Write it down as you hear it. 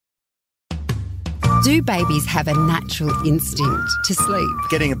Do babies have a natural instinct to sleep?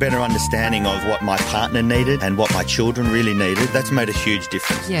 Getting a better understanding of what my partner needed and what my children really needed, that's made a huge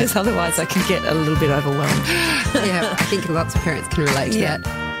difference. Yeah. Because otherwise I can get a little bit overwhelmed. Yeah, I think lots of parents can relate to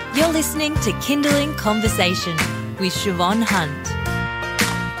that. You're listening to Kindling Conversation with Siobhan Hunt.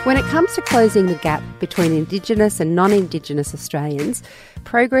 When it comes to closing the gap between Indigenous and non-Indigenous Australians,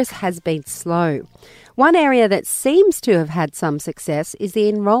 progress has been slow. One area that seems to have had some success is the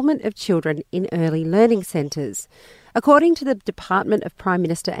enrolment of children in early learning centres. According to the Department of Prime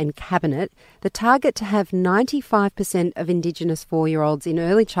Minister and Cabinet, the target to have 95% of Indigenous 4-year-olds in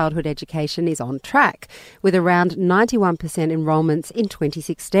early childhood education is on track, with around 91% enrolments in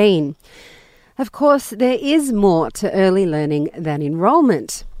 2016. Of course, there is more to early learning than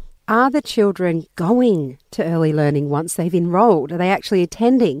enrolment. Are the children going to early learning once they've enrolled? Are they actually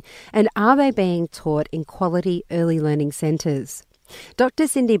attending? And are they being taught in quality early learning centres? Dr.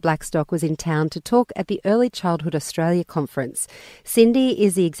 Cindy Blackstock was in town to talk at the Early Childhood Australia Conference. Cindy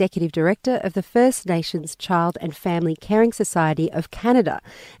is the Executive Director of the First Nations Child and Family Caring Society of Canada,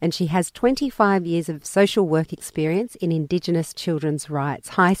 and she has 25 years of social work experience in Indigenous children's rights.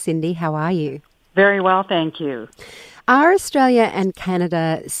 Hi, Cindy. How are you? Very well, thank you. Are Australia and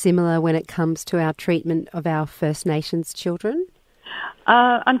Canada similar when it comes to our treatment of our First Nations children?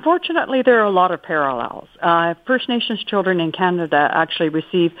 Unfortunately, there are a lot of parallels. First Nations children in Canada actually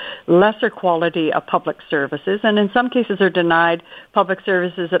receive lesser quality of public services, and in some cases are denied public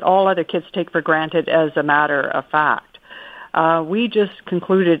services that all other kids take for granted as a matter of fact. We just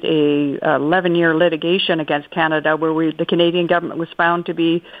concluded a 11-year litigation against Canada where the Canadian government was found to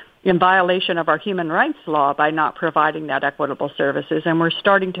be in violation of our human rights law by not providing that equitable services, and we're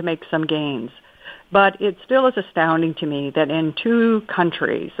starting to make some gains. But it still is astounding to me that in two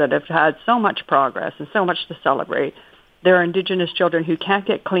countries that have had so much progress and so much to celebrate, there are Indigenous children who can't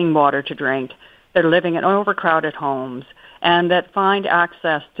get clean water to drink, they're living in overcrowded homes, and that find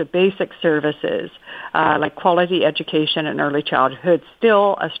access to basic services like quality education and early childhood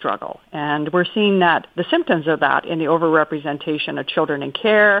still a struggle. And we're seeing that the symptoms of that in the overrepresentation of children in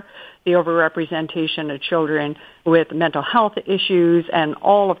care, the overrepresentation of children with mental health issues, and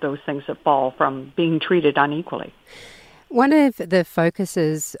all of those things that fall from being treated unequally. One of the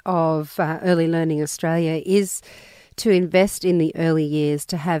focuses of Early Learning Australia is to invest in the early years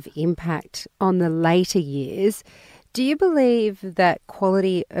to have impact on the later years. Do you believe that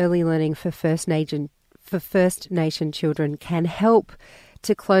quality early learning for First Nation children can help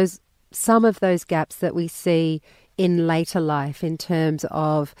to close some of those gaps that we see in later life in terms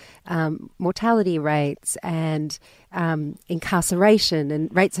of mortality rates and incarceration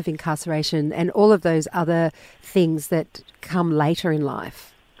and rates of incarceration and all of those other things that come later in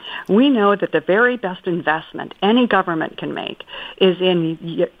life? We know that the very best investment any government can make is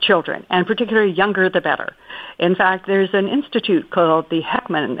in children, and particularly younger the better. In fact, there's an institute called the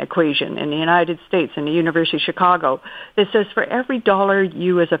Heckman Equation in the United States in the University of Chicago that says for every dollar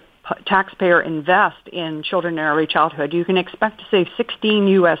you as a taxpayer invest in children in early childhood, you can expect to save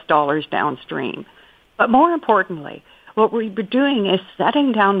 $16 downstream. But more importantly, what we're doing is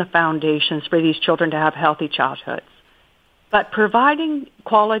setting down the foundations for these children to have healthy childhoods. But providing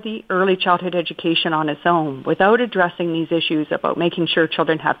quality early childhood education on its own without addressing these issues about making sure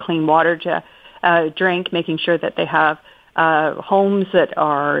children have clean water to drink, making sure that they have homes that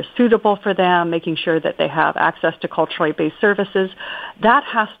are suitable for them, making sure that they have access to culturally based services, that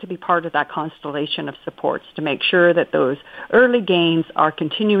has to be part of that constellation of supports to make sure that those early gains are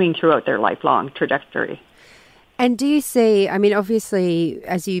continuing throughout their lifelong trajectory. And do you see, I mean, obviously,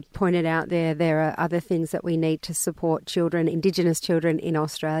 as you pointed out there are other things that we need to support children, Indigenous children in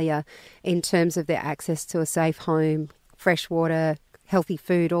Australia, in terms of their access to a safe home, fresh water, healthy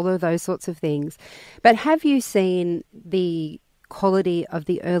food, all of those sorts of things. But have you seen the quality of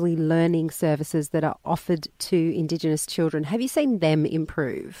the early learning services that are offered to Indigenous children? Have you seen them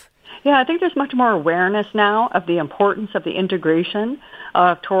improve? Yeah, I think there's much more awareness now of the importance of the integration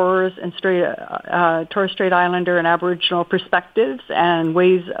of Torres Strait Islander and Aboriginal perspectives and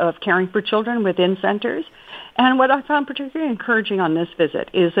ways of caring for children within centres. And what I found particularly encouraging on this visit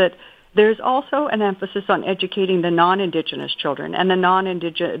is that there's also an emphasis on educating the non-Indigenous children and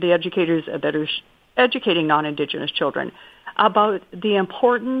the educators that are educating non-Indigenous children about the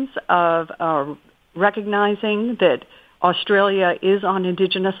importance of recognizing that Australia is on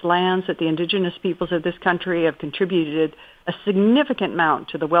Indigenous lands, that the Indigenous peoples of this country have contributed a significant amount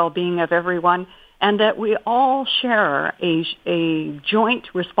to the well-being of everyone, and that we all share a joint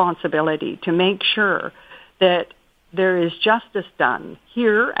responsibility to make sure that there is justice done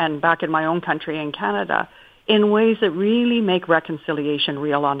here and back in my own country in Canada in ways that really make reconciliation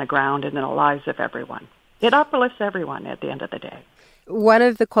real on the ground and in the lives of everyone. It uplifts everyone at the end of the day. One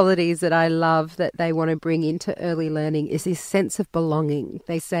of the qualities that I love that they want to bring into early learning is this sense of belonging.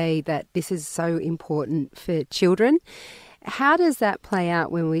 They say that this is so important for children. How does that play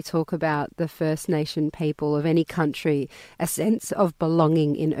out when we talk about the First Nation people of any country, a sense of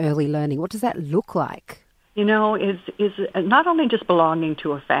belonging in early learning? What does that look like? You know, is not only just belonging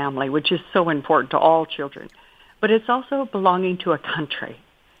to a family, which is so important to all children, but it's also belonging to a country.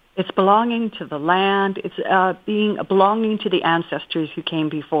 It's belonging to the land. It's belonging to the ancestors who came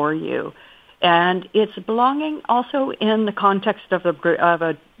before you. And it's belonging also in the context of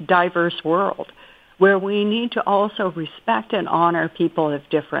a diverse world, where we need to also respect and honor people of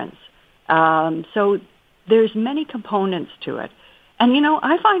difference. So there's many components to it. And, you know,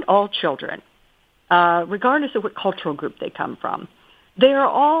 I find all children, regardless of what cultural group they come from, they are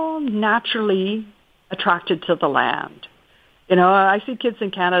all naturally attracted to the land. You know, I see kids in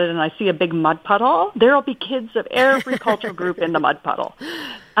Canada and I see a big mud puddle. There will be kids of every cultural group in the mud puddle.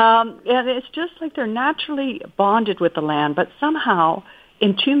 And it's just like they're naturally bonded with the land, but somehow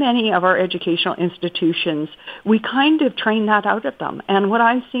in too many of our educational institutions, we kind of train that out of them. And what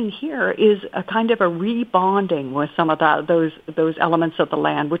I'm seeing here is a kind of a rebonding with some of those elements of the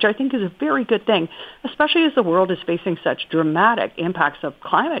land, which I think is a very good thing, especially as the world is facing such dramatic impacts of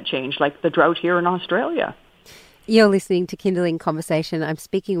climate change, like the drought here in Australia. You're listening to Kindling Conversation. I'm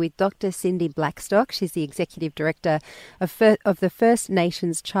speaking with Dr. Cindy Blackstock. She's the Executive Director of the First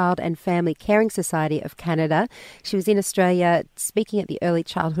Nations Child and Family Caring Society of Canada. She was in Australia speaking at the Early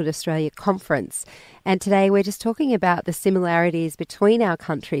Childhood Australia Conference. And today we're just talking about the similarities between our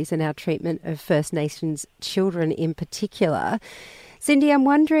countries and our treatment of First Nations children in particular. Cindy, I'm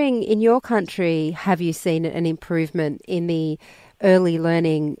wondering, in your country, have you seen an improvement in the early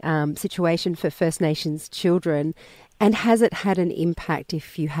learning situation for First Nations children, and has it had an impact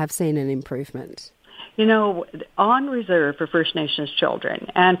if you have seen an improvement? You know, on reserve for First Nations children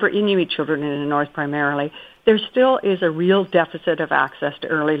and for Inuit children in the North primarily, there still is a real deficit of access to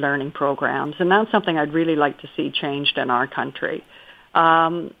early learning programs, and that's something I'd really like to see changed in our country.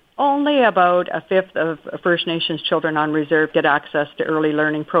 Only about a fifth of First Nations children on reserve get access to early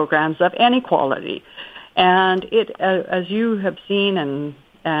learning programs of any quality. And it, as you have seen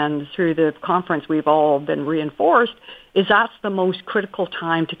and through the conference we've all been reinforced, is that's the most critical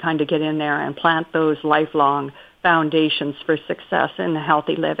time to kind of get in there and plant those lifelong foundations for success in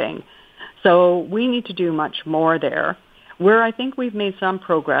healthy living. So we need to do much more there. Where I think we've made some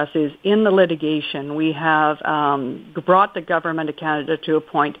progress is in the litigation. We have brought the Government of Canada to a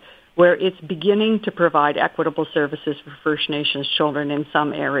point where it's beginning to provide equitable services for First Nations children in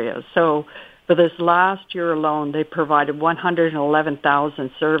some areas. So for this last year alone, they provided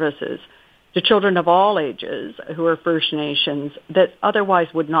 111,000 services to children of all ages who are First Nations that otherwise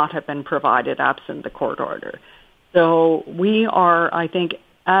would not have been provided absent the court order. So we are, I think,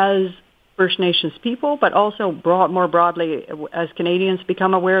 as First Nations people, but also more broadly as Canadians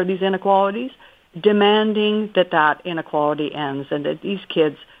become aware of these inequalities, demanding that inequality ends and that these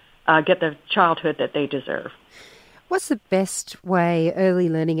kids get the childhood that they deserve. What's the best way early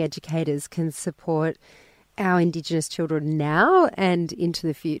learning educators can support our Indigenous children now and into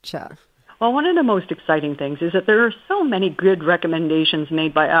the future? Well, one of the most exciting things is that there are so many good recommendations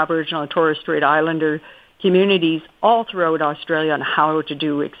made by Aboriginal and Torres Strait Islander communities all throughout Australia on how to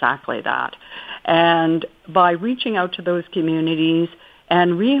do exactly that. And by reaching out to those communities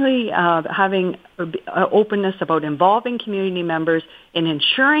and really having openness about involving community members in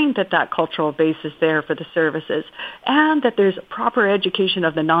ensuring that cultural base is there for the services and that there's proper education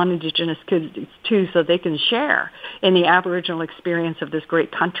of the non-Indigenous kids too so they can share in the Aboriginal experience of this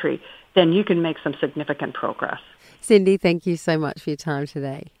great country, then you can make some significant progress. Cindy, thank you so much for your time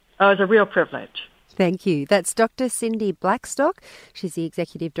today. Oh, it was a real privilege. Thank you. That's Dr. Cindy Blackstock. She's the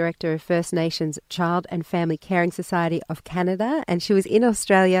Executive Director of First Nations Child and Family Caring Society of Canada, and she was in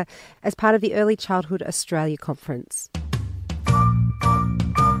Australia as part of the Early Childhood Australia Conference.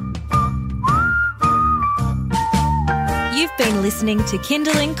 You've been listening to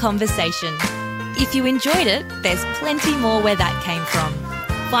Kindling Conversation. If you enjoyed it, there's plenty more where that came from.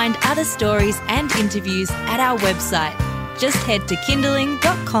 Find other stories and interviews at our website. Just head to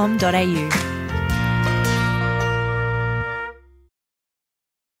kindling.com.au.